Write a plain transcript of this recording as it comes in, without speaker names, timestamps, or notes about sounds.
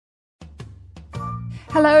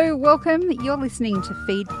Hello, welcome. You're listening to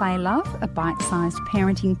Feed, Play, Love, a bite-sized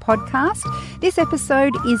parenting podcast. This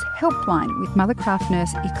episode is Helpline with Mothercraft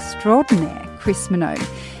nurse extraordinaire, Chris Minogue.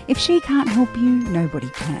 If she can't help you, nobody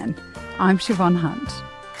can. I'm Siobhan Hunt.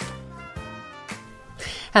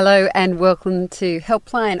 Hello and welcome to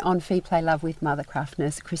Helpline on Feed, Play, Love with Mothercraft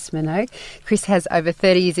nurse Chris Minogue. Chris has over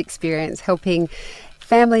 30 years experience helping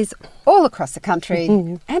families all across the country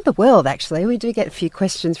and the world, actually. We do get a few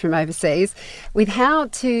questions from overseas with how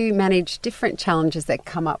to manage different challenges that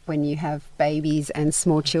come up when you have babies and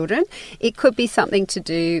small children. It could be something to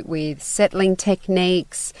do with settling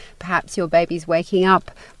techniques, perhaps your baby's waking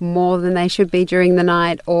up more than they should be during the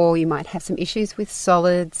night, or you might have some issues with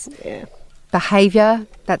solids. Behaviour,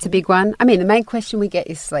 that's a big one. I mean, the main question we get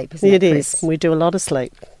is sleep, isn't it, Chris? It is. We do a lot of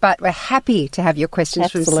sleep. But we're happy to have your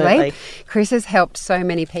questions from sleep. Chris has helped so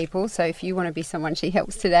many people, so if you want to be someone she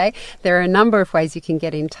helps today, there are a number of ways you can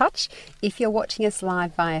get in touch. If you're watching us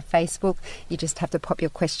live via Facebook, you just have to pop your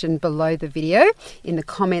question below the video. In the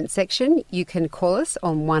comment section, you can call us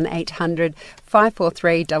on 1800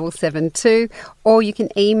 543 772, or you can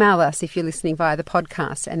email us if you're listening via the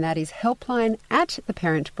podcast, and that is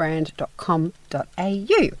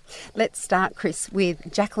helpline@theparentbrand.com.au. Let's start, Chris,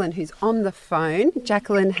 with Jacqueline, who's on the phone.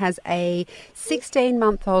 Jacqueline has a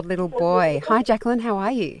 16-month-old little boy. Hi, Jacqueline. How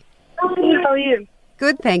are you? How are you?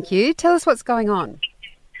 Good, thank you. Tell us what's going on.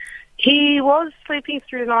 He was sleeping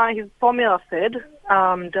through the night. His formula fed,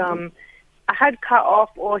 and I had cut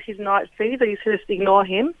off all his night feed. He said just ignore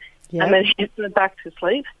him, and then he went back to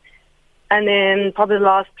sleep. And then probably the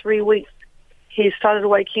last 3 weeks, he started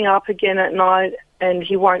waking up again at night, and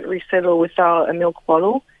he won't resettle without a milk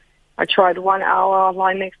bottle. I tried 1 hour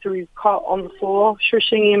lying next to his cot on the floor,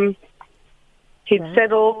 shushing him. He'd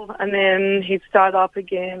settle, and then he'd start up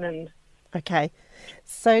again. And Okay.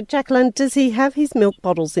 So, Jacqueline, does he have his milk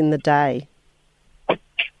bottles in the day?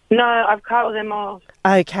 No, I've cut them off.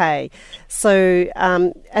 Okay. So,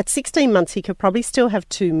 at 16 months, he could probably still have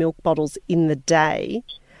 2 milk bottles in the day,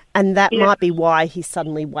 and that might be why he's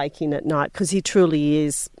suddenly waking at night, because he truly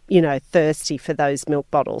is, thirsty for those milk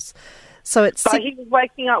bottles. So But he was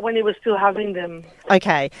waking up when he was still having them.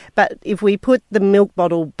 Okay, but if we put the milk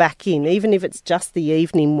bottle back in, even if it's just the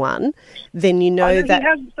evening one, then that...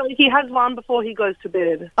 He has one before he goes to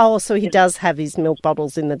bed. Oh, so he does have his milk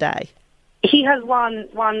bottles in the day. He has one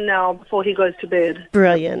now before he goes to bed.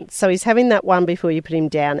 Brilliant. So he's having that one before you put him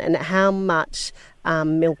down. And how much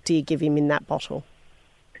milk do you give him in that bottle?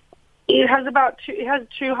 It has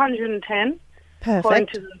 210. Perfect. According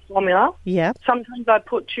to the formula. Yeah. Sometimes I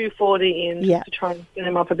put 240 in to try and get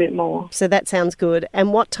him up a bit more. So that sounds good.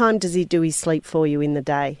 And what time does he do his sleep for you in the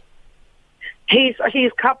day? He's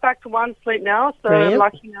cut back to one sleep now, so Brilliant. I'm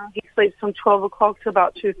lucky now he sleeps from 12 o'clock to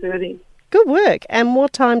about 2:30. Good work. And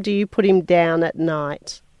what time do you put him down at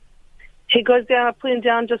night? He goes down, I put him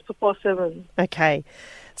down just before 7. Okay.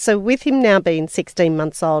 So with him now being 16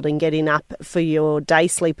 months old and getting up for your day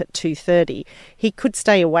sleep at 2:30, he could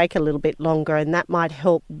stay awake a little bit longer, and that might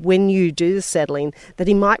help when you do the settling, that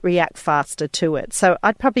he might react faster to it. So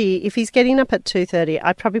I'd probably, if he's getting up at 2:30,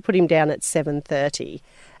 I'd probably put him down at 7:30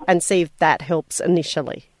 and see if that helps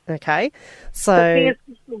initially. Okay? So the thing is,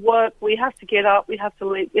 for work, we have to get up, we have to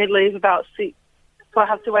leave about 6. So I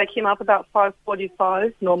have to wake him up about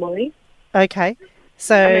 5:45 normally. Okay.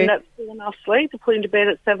 So, I mean, that's still enough sleep to put him to bed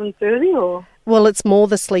at 7:30, or? Well, it's more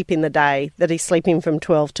the sleep in the day that he's sleeping from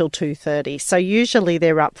 12 till 2:30. So usually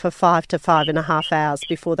they're up for 5 to 5.5 hours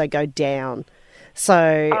before they go down.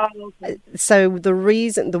 So,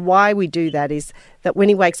 why we do that is that when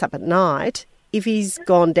he wakes up at night, if he's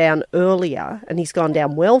gone down earlier and he's gone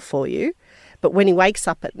down well for you, but when he wakes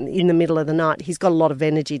up in the middle of the night, he's got a lot of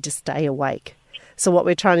energy to stay awake. So what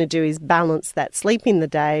we're trying to do is balance that sleep in the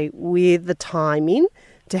day with the timing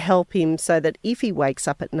to help him so that if he wakes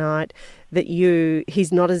up at night, that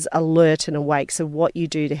he's not as alert and awake. So what you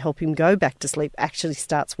do to help him go back to sleep actually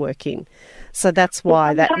starts working. So that's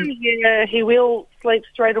why he will sleep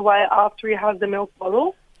straight away after he has the milk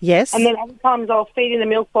bottle. Yes. And then other times I'll feed him the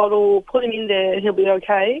milk bottle, put him in there, and he'll be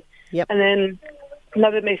okay. Yep. And then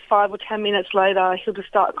maybe 5 or 10 minutes later, he'll just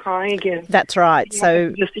start crying again. That's right.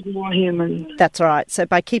 So just ignore him. That's right. So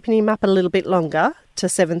by keeping him up a little bit longer to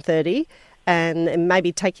 7:30, and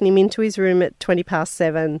maybe taking him into his room at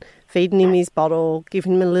 7:20, feeding him his bottle,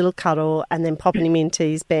 giving him a little cuddle, and then popping him into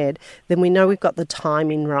his bed, then we know we've got the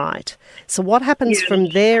timing right. So what happens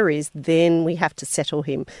from there is then we have to settle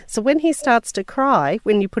him. So when he starts to cry,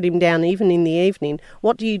 when you put him down even in the evening,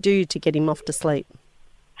 what do you do to get him off to sleep?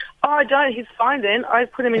 Oh, I don't. He's fine then. I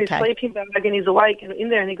put him in his sleeping bag and he's awake and in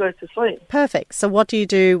there and he goes to sleep. Perfect. So what do you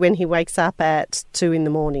do when he wakes up at 2 in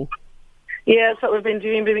the morning? Yeah, that's what we've been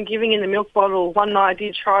doing. We've been giving him the milk bottle. One night I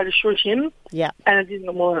did try to shush him. Yeah. And it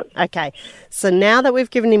didn't work. Okay. So now that we've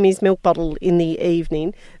given him his milk bottle in the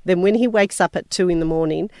evening, then when he wakes up at 2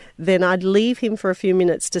 a.m, then I'd leave him for a few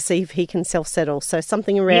minutes to see if he can self-settle. So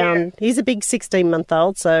something around, he's a big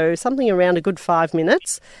 16-month-old, so something around a good 5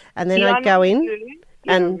 minutes. And then I'd go in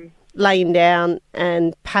and lay him down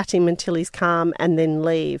and pat him until he's calm and then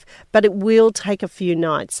leave. But it will take a few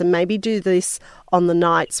nights. And maybe do this on the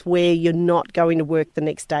nights where you're not going to work the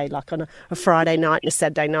next day, like on a Friday night and a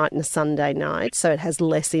Saturday night and a Sunday night, so it has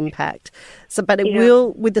less impact. So, but it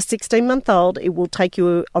will, with the 16-month-old, it will take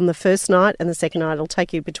you on the first night, and the second night it'll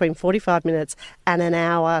take you between 45 minutes and an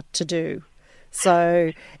hour to do.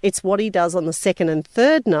 So it's what he does on the second and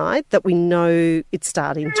third night that we know it's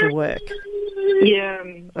starting to work. Yeah.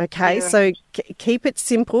 Okay, so keep it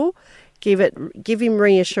simple. Give him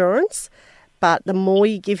reassurance, but the more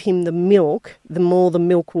you give him the milk, the more the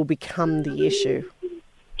milk will become the issue.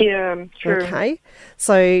 Yeah, true. Okay,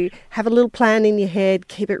 so have a little plan in your head.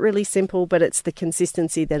 Keep it really simple, but it's the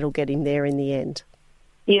consistency that'll get him there in the end.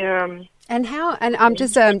 Yeah. And I'm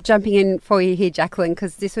just jumping in for you here, Jacqueline,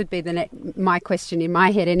 because this would be my question in my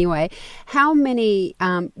head anyway. How many,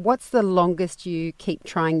 what's the longest you keep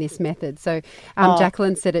trying this method? So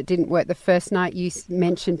Jacqueline said it didn't work the first night. You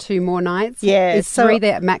mentioned 2 more nights. Yeah. Is 3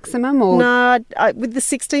 the maximum? Or? No, with the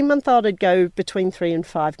 16-month-old, I'd go between 3 and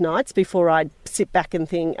 5 nights before I'd sit back and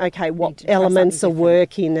think, okay, what elements are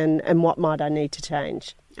working and what might I need to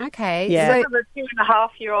change? Okay. Yeah. So the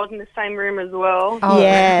 2.5-year-old in the same room as well. Oh.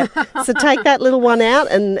 Yeah. So take that little one out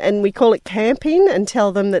and we call it camping and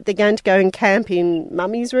tell them that they're going to go and camp in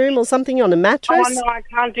mummy's room or something on a mattress. Oh, no, I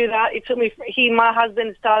can't do that. It took me, my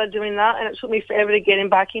husband started doing that and it took me forever to get him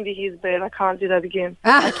back into his bed. I can't do that again.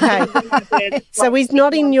 Okay. So he's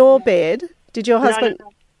not in your bed. Did your husband,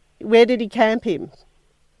 where did he camp him?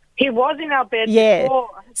 He was in our bed before.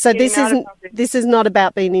 So this is not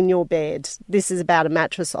about being in your bed. This is about a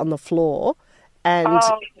mattress on the floor. And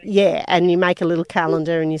and you make a little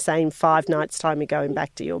calendar and you're saying 5 nights time you're going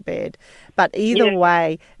back to your bed. But either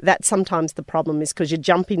way, that's sometimes the problem is because you're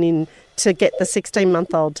jumping in to get the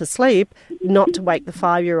 16-month-old to sleep, not to wake the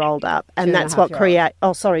 5-year-old up. And that's what creates,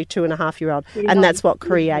 2.5-year-old. And that's what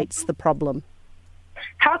creates the problem.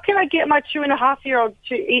 How can I get my 2.5-year-old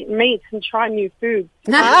to eat meat and try new food?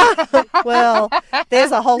 Well,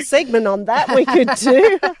 there's a whole segment on that we could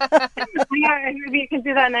do. Yeah, maybe you can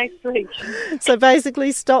do that next week. So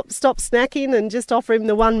basically stop snacking and just offer him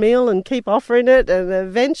the one meal and keep offering it, and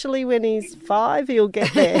eventually when he's 5 he'll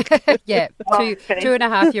get there. Yeah,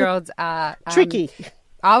 2.5-year-olds are... tricky.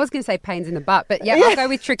 I was going to say pains in the butt, but I'll go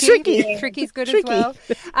with tricky. Yeah. Tricky's good as well.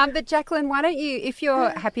 But Jacqueline, why don't you, if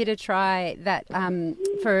you're happy to try that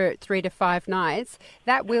for 3 to 5 nights,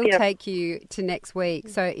 that will take you to next week.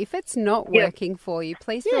 So if it's not working for you,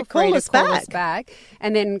 please feel free to call us back.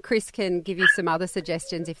 And then Chris can give you some other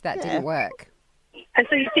suggestions if that didn't work. And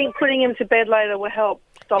so you think putting him to bed later will help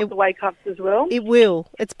stop the wake-ups as well? It will.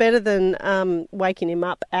 It's better than waking him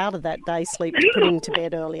up out of that day sleep to put him to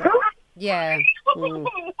bed earlier. Yeah. Oh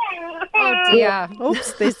dear.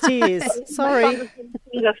 Oops, there's tears. Sorry.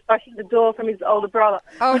 Just pushing the door from his older brother.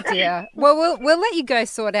 Oh dear. Well, we'll let you go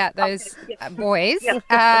sort out those boys.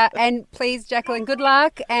 And please, Jacqueline, good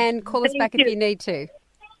luck and call us back if you need to.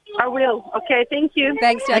 I will. Okay, thank you.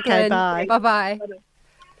 Thanks, Jacqueline. Okay, bye. Bye-bye.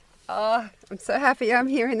 Oh, I'm so happy I'm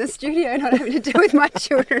here in the studio not having to deal with my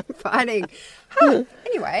children fighting.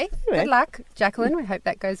 Anyway, good luck, Jacqueline. We hope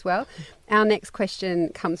that goes well. Our next question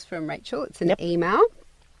comes from Rachel. It's an email.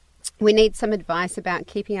 We need some advice about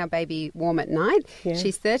keeping our baby warm at night. Yeah.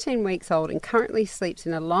 She's 13 weeks old and currently sleeps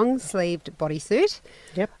in a long-sleeved bodysuit,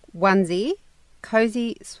 onesie,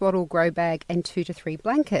 cozy swaddle grow bag and 2 to 3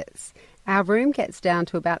 blankets. Our room gets down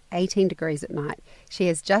to about 18 degrees at night. She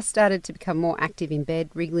has just started to become more active in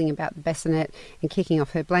bed, wriggling about the bassinet and kicking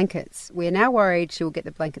off her blankets. We are now worried she will get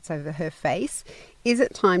the blankets over her face. Is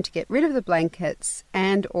it time to get rid of the blankets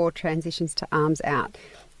and or transitions to arms out?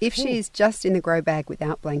 If she is just in the grow bag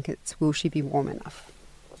without blankets, will she be warm enough?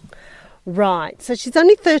 Right. So she's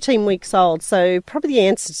only 13 weeks old. So probably the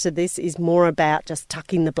answer to this is more about just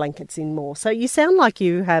tucking the blankets in more. So you sound like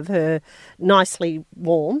you have her nicely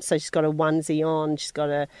warm. So she's got a onesie on, she's got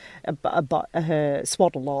her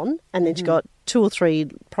swaddle on, and then she's got 2 or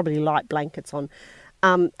 3 probably light blankets on.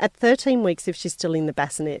 At 13 weeks, if she's still in the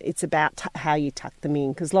bassinet, it's about how you tuck them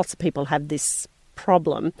in, because lots of people have this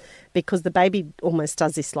problem because the baby almost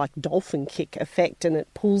does this like dolphin kick effect and it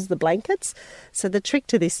pulls the blankets. So the trick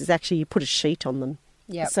to this is actually you put a sheet on them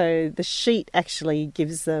Yep. So the sheet actually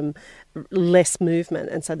gives them less movement,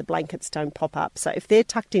 and so the blankets don't pop up. So if they're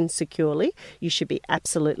tucked in securely, you should be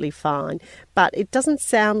absolutely fine. But it doesn't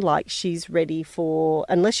sound like she's ready for,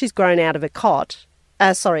 unless she's grown out of a cot,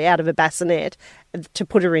 out of a bassinet, to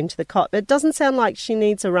put her into the cot. But it doesn't sound like she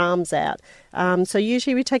needs her arms out. So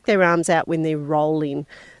usually we take their arms out when they're rolling.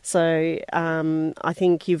 So I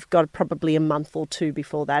think you've got probably a month or two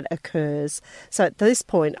before that occurs. So at this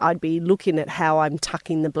point, I'd be looking at how I'm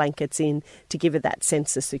tucking the blankets in to give her that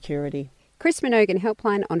sense of security. Chris Minogue and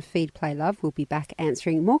Helpline on Feed, Play, Love will be back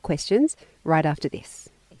answering more questions right after this.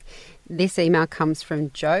 This email comes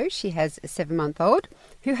from Jo. She has a 7-month-old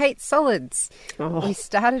who hates solids. Oh. We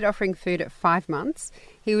started offering food at 5 months.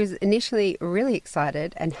 He was initially really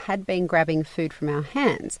excited and had been grabbing food from our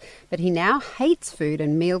hands, but he now hates food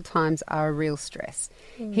and meal times are a real stress.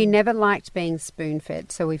 He never liked being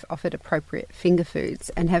spoon-fed, so we've offered appropriate finger foods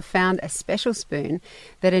and have found a special spoon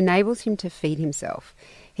that enables him to feed himself.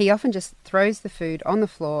 He often just throws the food on the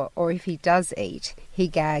floor, or if he does eat, he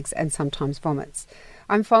gags and sometimes vomits.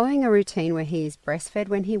 I'm following a routine where he is breastfed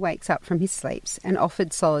when he wakes up from his sleeps and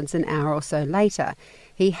offered solids an hour or so later.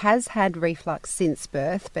 He has had reflux since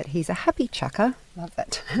birth, but he's a happy chucker, love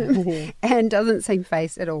that term, and doesn't seem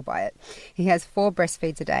fazed at all by it. He has 4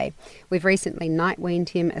 breastfeeds a day. We've recently night weaned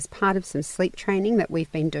him as part of some sleep training that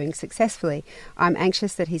we've been doing successfully. I'm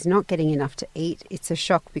anxious that he's not getting enough to eat. It's a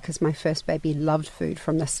shock because my first baby loved food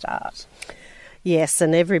from the start. Yes,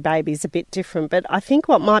 and every baby's a bit different, but I think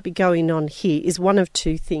what might be going on here is one of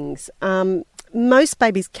two things. Most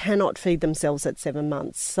babies cannot feed themselves at 7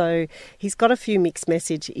 months, so he's got a few mixed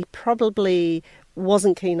message. He probably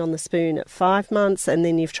wasn't keen on the spoon at 5 months, and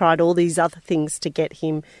then you've tried all these other things to get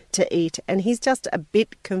him to eat, and he's just a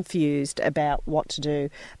bit confused about what to do.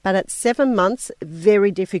 But at 7 months, very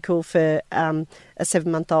difficult for a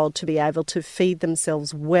 7-month-old to be able to feed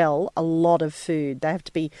themselves well a lot of food. They have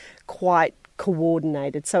to be quite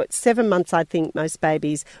coordinated. So at 7 months, I think most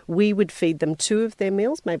babies, we would feed them 2 of their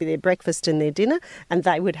meals, maybe their breakfast and their dinner, and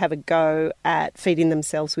they would have a go at feeding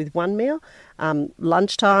themselves with 1 meal.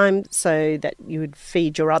 Lunchtime, so that you would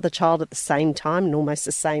feed your other child at the same time and almost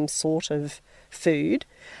the same sort of food.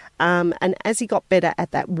 And as he got better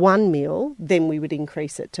at that 1 meal, then we would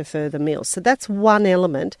increase it to further meals. So that's one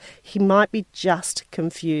element. He might be just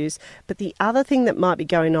confused. But the other thing that might be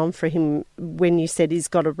going on for him when you said he's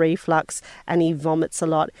got a reflux and he vomits a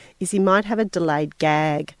lot is he might have a delayed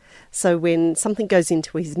gag. So when something goes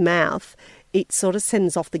into his mouth, it sort of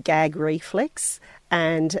sends off the gag reflex,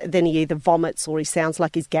 and then he either vomits or he sounds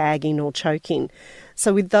like he's gagging or choking.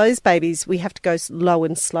 So with those babies, we have to go low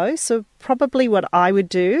and slow. So probably what I would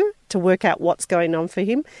do to work out what's going on for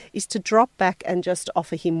him is to drop back and just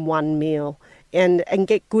offer him 1 meal and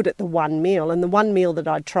get good at the 1 meal. And the 1 meal that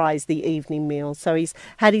I'd try is the evening meal. So he's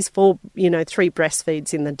had his 3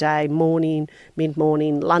 breastfeeds in the day, morning,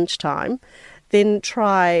 mid-morning, lunchtime. Then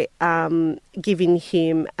try giving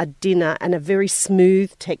him a dinner and a very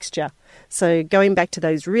smooth texture. So going back to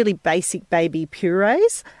those really basic baby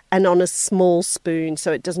purees and on a small spoon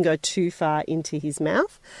so it doesn't go too far into his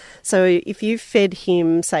mouth. So if you fed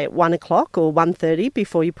him, say, at 1 o'clock or 1:30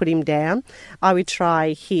 before you put him down, I would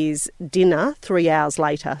try his dinner 3 hours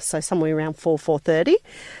later, so somewhere around 4:30.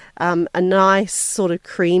 A nice sort of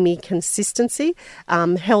creamy consistency,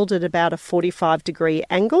 held at about a 45-degree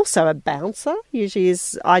angle, so a bouncer usually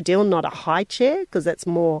is ideal, not a high chair because that's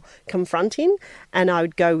more confronting. And I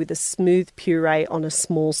would go with a smooth puree on a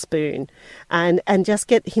small spoon and just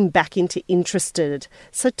get him back into interested.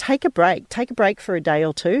 So take a break for a day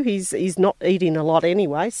or two. He's not eating a lot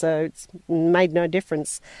anyway, so it's made no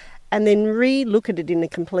difference. And then re-look at it in a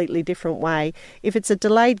completely different way. If it's a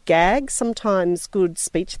delayed gag, sometimes good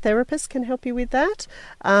speech therapists can help you with that.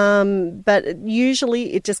 But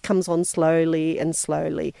usually it just comes on slowly and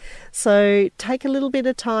slowly. So take a little bit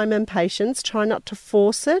of time and patience. Try not to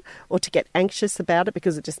force it or to get anxious about it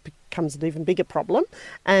because it just becomes an even bigger problem.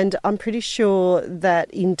 And I'm pretty sure that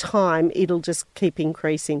in time it'll just keep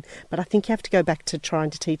increasing. But I think you have to go back to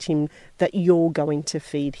trying to teach him that you're going to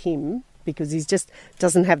feed him, because he just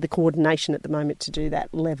doesn't have the coordination at the moment to do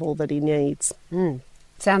that level that he needs.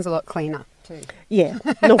 Sounds a lot cleaner too. Yeah,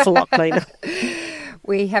 an awful lot cleaner.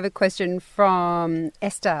 We have a question from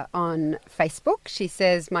Esther on Facebook. She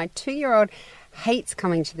says, my 2-year-old hates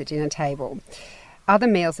coming to the dinner table. Other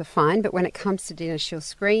meals are fine, but when it comes to dinner, she'll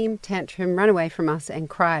scream, tantrum, run away from us and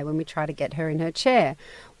cry when we try to get her in her chair.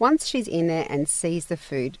 Once she's in there and sees the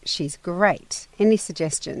food, she's great. Any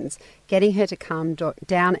suggestions? Getting her to calm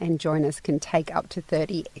down and join us can take up to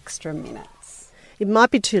 30 extra minutes. It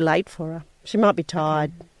might be too late for her. She might be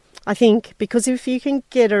tired. I think because if you can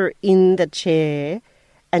get her in the chair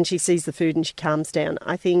and she sees the food and she calms down.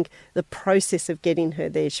 I think the process of getting her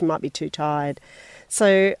there, she might be too tired.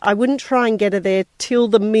 So I wouldn't try and get her there till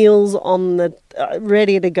the meal's on the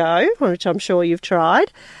ready to go, which I'm sure you've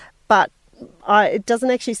tried. But it doesn't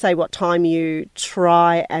actually say what time you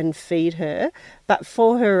try and feed her. But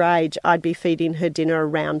for her age, I'd be feeding her dinner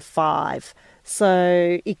around 5.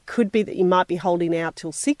 So it could be that you might be holding out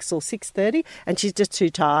till 6 or 6:30, and she's just too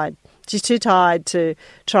tired. She's too tired to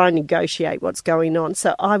try and negotiate what's going on.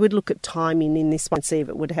 So I would look at timing in this one and see if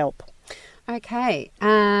it would help. Okay.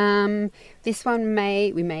 This one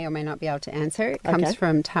we may or may not be able to answer. It comes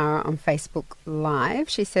from Tara on Facebook Live.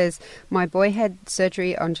 She says, my boy had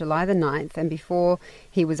surgery on July the 9th, and before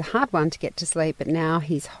he was a hard one to get to sleep, but now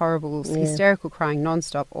he's horrible, hysterical crying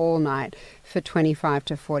nonstop all night for 25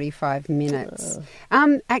 to 45 minutes.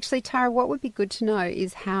 Actually, Tara, what would be good to know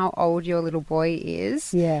is how old your little boy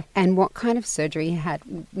is and what kind of surgery he had.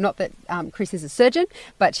 Not that Chris is a surgeon,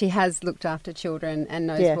 but she has looked after children and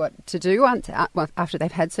knows what to do after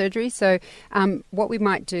they've had surgery. So what we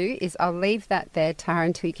might do is I'll leave that there, Tara,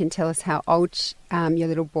 until you can tell us how old your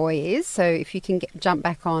little boy is. So if you can jump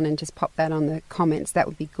back on and just pop that on the comments, that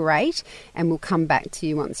would be great. And we'll come back to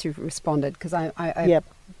you once you've responded, because I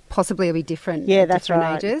possibly it'll be different at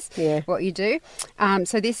different ages, what you do.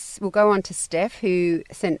 So this will go on to Steph, who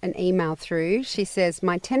sent an email through. She says,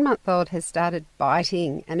 my 10-month-old has started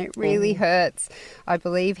biting and it really hurts. I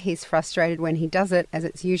believe he's frustrated when he does it, as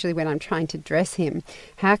it's usually when I'm trying to dress him.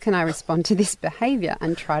 How can I respond to this behaviour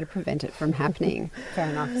and try to prevent it from happening? Fair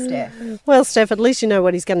enough, Steph. Well, Steph, at least you know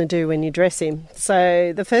what he's going to do when you dress him.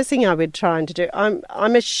 So the first thing I would try and do,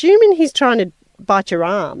 I'm assuming he's trying to bite your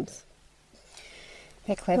arms.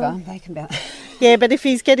 They're clever. They can be. Yeah, but if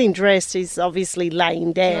he's getting dressed, he's obviously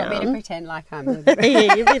laying down. You want me to pretend like I'm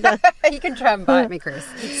You can try and bite me, Chris.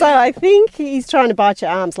 So I think he's trying to bite your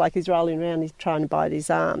arms, like he's rolling around, he's trying to bite his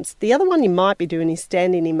arms. The other one you might be doing is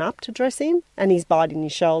standing him up to dress him, and he's biting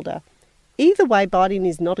his shoulder. Either way, biting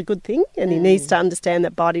is not a good thing, and he needs to understand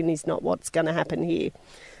that biting is not what's going to happen here.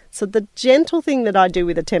 So the gentle thing that I do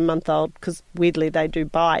with a 10-month-old, because weirdly they do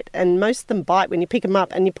bite, and most of them bite when you pick them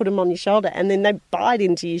up and you put them on your shoulder, and then they bite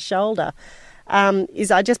into your shoulder,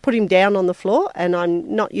 is I just put him down on the floor, and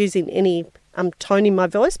I'm not using I'm toning my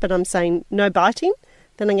voice, but I'm saying no biting.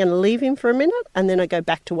 Then I'm going to leave him for a minute, and then I go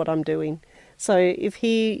back to what I'm doing. So if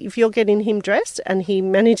you're getting him dressed and he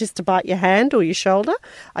manages to bite your hand or your shoulder,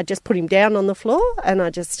 I just put him down on the floor and I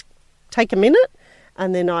just take a minute,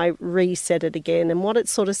 and then I reset it again. And what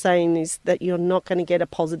it's sort of saying is that you're not going to get a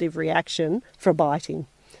positive reaction for biting.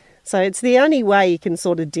 So it's the only way you can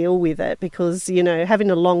sort of deal with it, because, having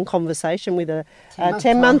a long conversation with a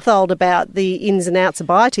 10-month-old about the ins and outs of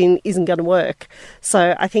biting isn't going to work.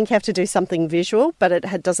 So I think you have to do something visual, but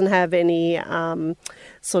it doesn't have any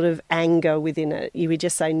sort of anger within it. You would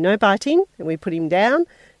just say no biting, and we put him down,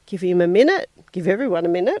 give him a minute, give everyone a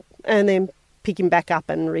minute, and then pick him back up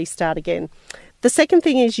and restart again. The second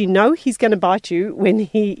thing is, he's going to bite you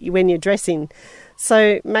when you're dressing.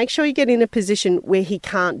 So make sure you get in a position where he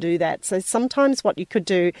can't do that. So sometimes what you could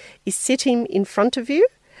do is sit him in front of you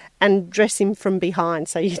and dress him from behind.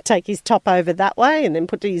 So you take his top over that way and then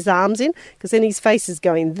put his arms in, because then his face is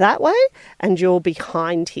going that way and you're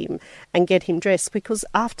behind him, and get him dressed. Because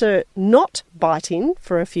after not biting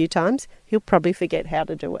for a few times, he'll probably forget how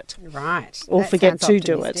to do it. Right. Or forget to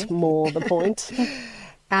do it, more the point.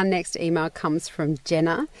 Our next email comes from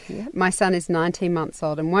Jenna. My son is 19 months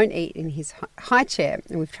old and won't eat in his high chair.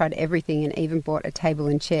 And we've tried everything and even bought a table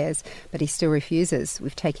and chairs, but he still refuses.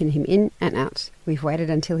 We've taken him in and out. We've waited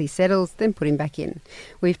until he settles, then put him back in.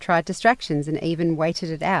 We've tried distractions and even waited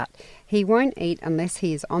it out. He won't eat unless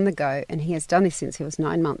he is on the go, and he has done this since he was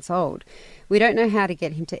 9 months old. We don't know how to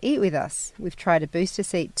get him to eat with us. We've tried a booster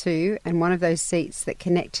seat too, and one of those seats that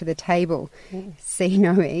connect to the table. See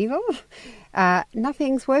no evil?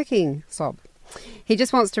 Nothing's working, sob. He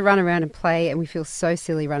just wants to run around and play, and we feel so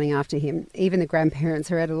silly running after him. Even the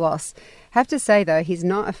grandparents are at a loss. Have to say, though, he's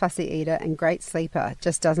not a fussy eater and great sleeper,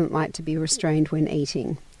 just doesn't like to be restrained when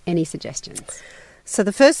eating. Any suggestions? So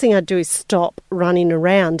the first thing I'd do is stop running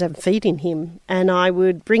around and feeding him, and I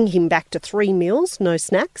would bring him back to 3 meals, no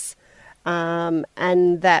snacks, and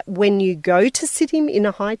that when you go to sit him in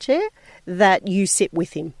a high chair, that you sit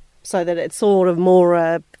with him, so that it's sort of more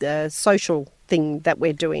a social thing that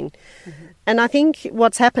we're doing. Mm-hmm. And I think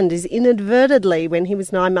what's happened is, inadvertently, when he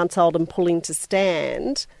was 9 months old and pulling to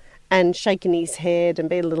stand and shaking his head and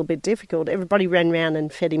being a little bit difficult, everybody ran around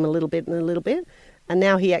and fed him a little bit and a little bit. And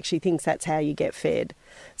now he actually thinks that's how you get fed.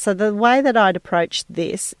 So the way that I'd approach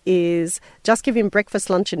this is just give him breakfast,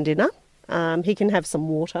 lunch and dinner. He can have some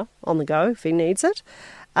water on the go if he needs it.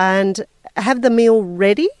 and have the meal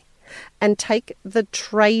ready and take the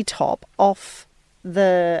tray top off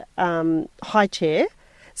the high chair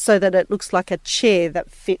so that it looks like a chair that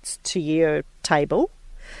fits to your table.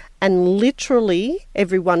 And literally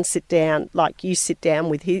everyone sit down, like you sit down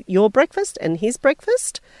with your breakfast and his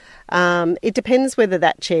breakfast. It depends whether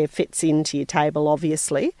that chair fits into your table,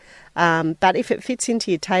 obviously. But if it fits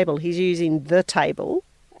into your table, he's using the table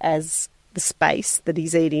as the space that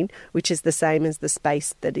he's eating, which is the same as the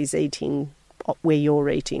space that he's eating where you're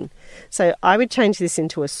eating. So I would change this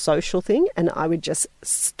into a social thing, and I would just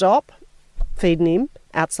stop feeding him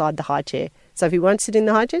outside the high chair. So if he won't sit in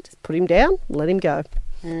the high chair, just put him down, let him go.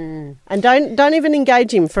 And don't even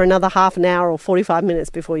engage him for another half an hour or 45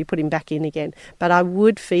 minutes before you put him back in again. But I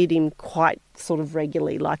would feed him quite sort of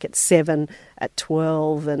regularly, like at 7, at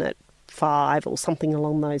 12 and at 5 or something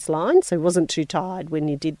along those lines. So he wasn't too tired when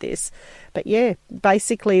you did this. But yeah,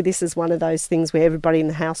 basically this is one of those things where everybody in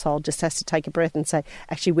the household just has to take a breath and say,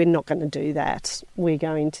 actually, we're not going to do that. We're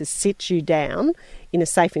going to sit you down in a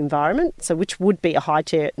safe environment, so which would be a high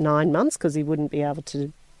chair at 9 months because he wouldn't be able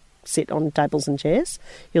to sit on tables and chairs.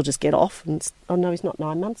 He'll just get off and... Oh, no, he's not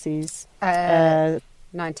 9 months. He's 19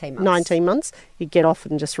 months. 19 months. He'd get off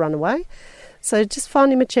and just run away. So just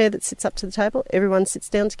find him a chair that sits up to the table. Everyone sits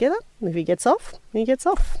down together. And if he gets off, he gets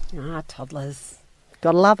off. Ah, toddlers.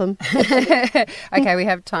 Gotta love them. Okay, we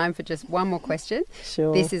have time for just one more question.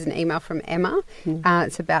 Sure. This is an email from Emma.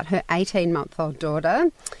 It's about her 18-month-old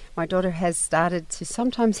daughter. My daughter has started to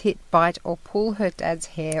sometimes hit, bite or pull her dad's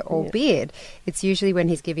hair or beard. It's usually when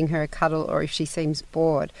he's giving her a cuddle or if she seems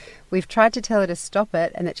bored. We've tried to tell her to stop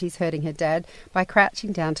it and that she's hurting her dad by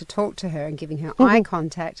crouching down to talk to her and giving her eye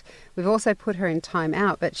contact. We've also put her in time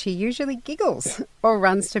out, but she usually giggles or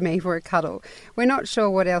runs to me for a cuddle. We're not sure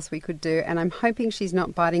what else we could do, and I'm hoping she's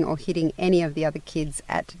not biting or hitting any of the other kids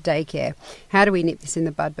at daycare. How do we nip this in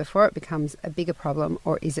the bud before it becomes a bigger problem,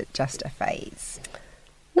 or is it just a phase?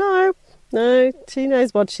 No, she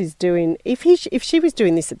knows what she's doing. If she was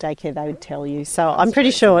doing this at daycare, they would tell you. So I'm pretty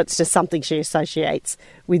sure it's just something she associates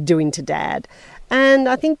with doing to Dad. And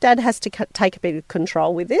I think Dad has to take a bit of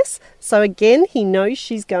control with this. So again, he knows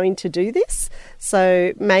she's going to do this.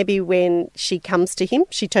 So maybe when she comes to him,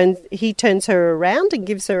 he turns her around and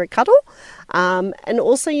gives her a cuddle. And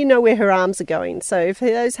also you know where her arms are going. So if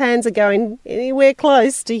those hands are going anywhere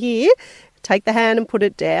close to here, take the hand and put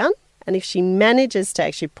it down. And if she manages to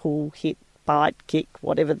actually pull, hit, bite, kick,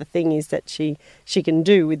 whatever the thing is that she can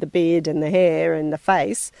do with the beard and the hair and the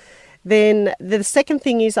face, then the second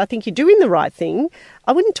thing is I think you're doing the right thing.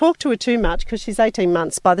 I wouldn't talk to her too much because she's 18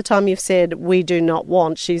 months. By the time you've said, we do not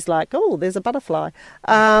want, she's like, oh, there's a butterfly.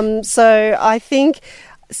 So I think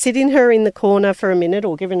sitting her in the corner for a minute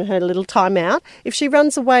or giving her a little time out. If she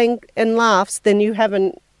runs away and laughs, then you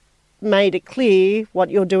haven't made it clear what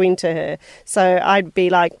you're doing to her. So I'd be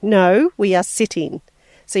like, no, we are sitting.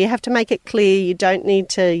 So you have to make it clear. You don't need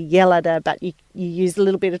to yell at her, but you use a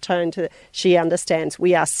little bit of tone to she understands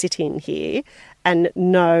we are sitting here, and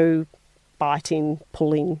no biting,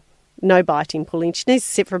 pulling. No biting, pulling. She needs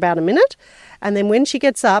to sit for about a minute, and then when she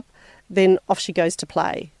gets up, then off she goes to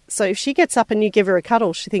play. So if she gets up and you give her a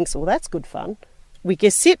cuddle, she thinks, well, that's good fun. We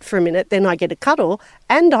get sit for a minute, then I get a cuddle,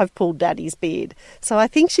 and I've pulled Daddy's beard. So I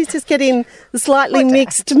think she's just getting the slightly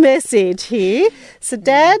mixed message here. So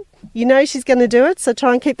Dad, you know she's going to do it, so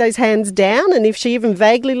try and keep those hands down. And if she even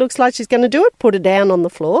vaguely looks like she's going to do it, put her down on the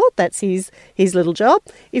floor. That's his little job.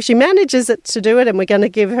 If she manages to do it and we're going to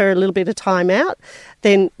give her a little bit of time out,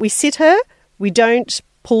 then we sit her. We don't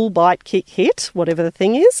pull, bite, kick, hit, whatever the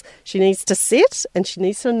thing is. She needs to sit, and she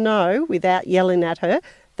needs to know without yelling at her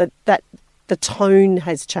that the tone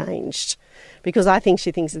has changed, because I think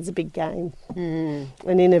she thinks it's a big game. And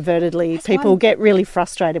inadvertently, people get really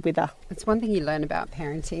frustrated with her. It's one thing you learn about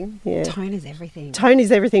parenting. Yeah. Tone is everything. Tone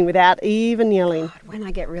is everything without even yelling. God, when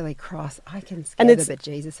I get really cross, I can scare the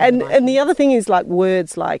bejesus out of my And the other thing is like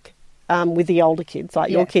words like with the older kids,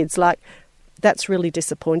 like your kids, like, that's really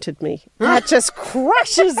disappointed me. That just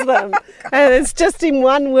crushes them. And it's just in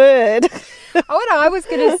one word. What I was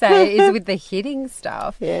going to say is with the hitting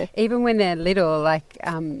stuff, Yeah. even when they're little, like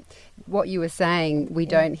what you were saying, we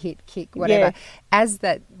don't hit, kick, whatever. Yeah. As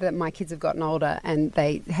that my kids have gotten older and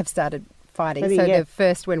they have started fighting. Maybe, So yeah. the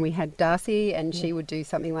first when we had Darcy and she would do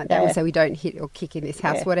something like that, we say we don't hit or kick in this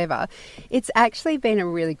house, whatever. It's actually been a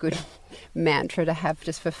really good mantra to have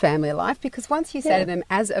just for family life, because once you say to them,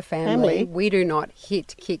 as a family, we do not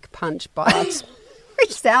hit, kick, punch, bite.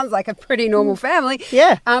 which sounds like a pretty normal family.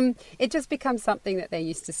 Yeah. It just becomes something that they're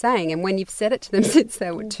used to saying. And when you've said it to them since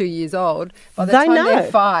they were 2 years old, by the time they're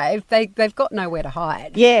 5, they've got nowhere to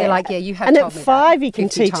hide. Yeah. They're like, yeah, you have and told at me 5, that you can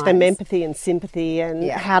 50 teach them times. empathy and sympathy and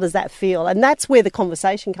how does that feel. And that's where the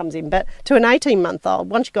conversation comes in. But to an 18-month-old,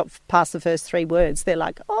 once you've got past the first 3 words, they're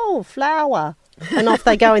like, oh, flower. And off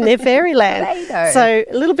they go in their fairyland. Play-Doh. So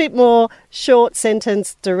a little bit more short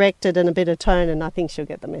sentence, directed, and a bit of tone, and I think she'll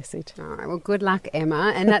get the message. All right, well, good luck,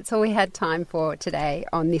 Emma. And that's all we had time for today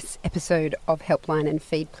on this episode of Helpline and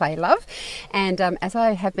Feed, Play, Love. And as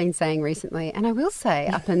I have been saying recently, and I will say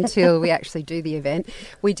up until we actually do the event,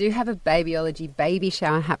 we do have a Babyology baby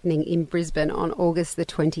shower happening in Brisbane on August the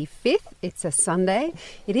 25th. It's a Sunday.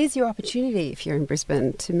 It is your opportunity, if you're in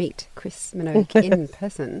Brisbane, to meet Chris Minogue in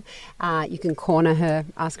person. You can corner her,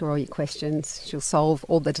 ask her all your questions. She'll solve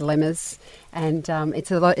all the dilemmas. And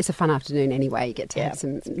it's a fun afternoon anyway. You get to have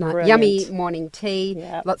some yummy morning tea,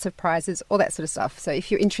 lots of prizes, all that sort of stuff. So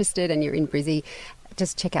if you're interested and you're in Brizzy,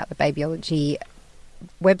 just check out the Babyology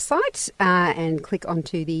website and click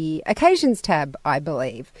onto the Occasions tab, I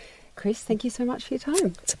believe. Chris, thank you so much for your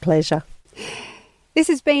time. It's a pleasure. This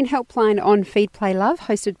has been Helpline on Feed, Play, Love,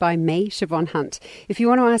 hosted by me, Siobhan Hunt. If you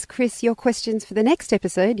want to ask Chris your questions for the next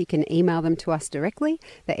episode, you can email them to us directly.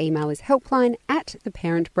 The email is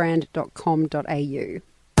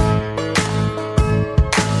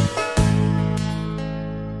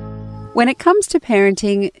helpline@theparentbrand.com.au. When it comes to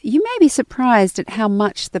parenting, you may be surprised at how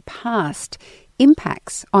much the past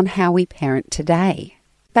impacts on how we parent today.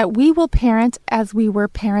 That we will parent as we were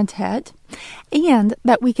parented, and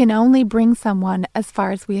that we can only bring someone as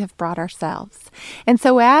far as we have brought ourselves. And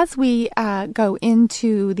so as we go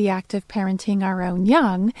into the act of parenting our own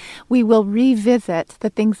young, we will revisit the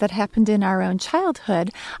things that happened in our own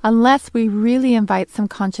childhood unless we really invite some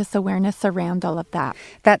conscious awareness around all of that.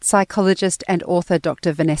 That's psychologist and author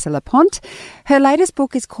Dr. Vanessa LaPonte. Her latest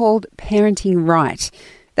book is called Parenting Right.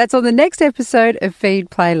 That's on the next episode of Feed,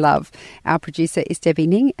 Play, Love. Our producer is Debbie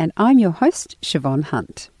Ning, and I'm your host, Siobhan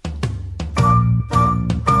Hunt.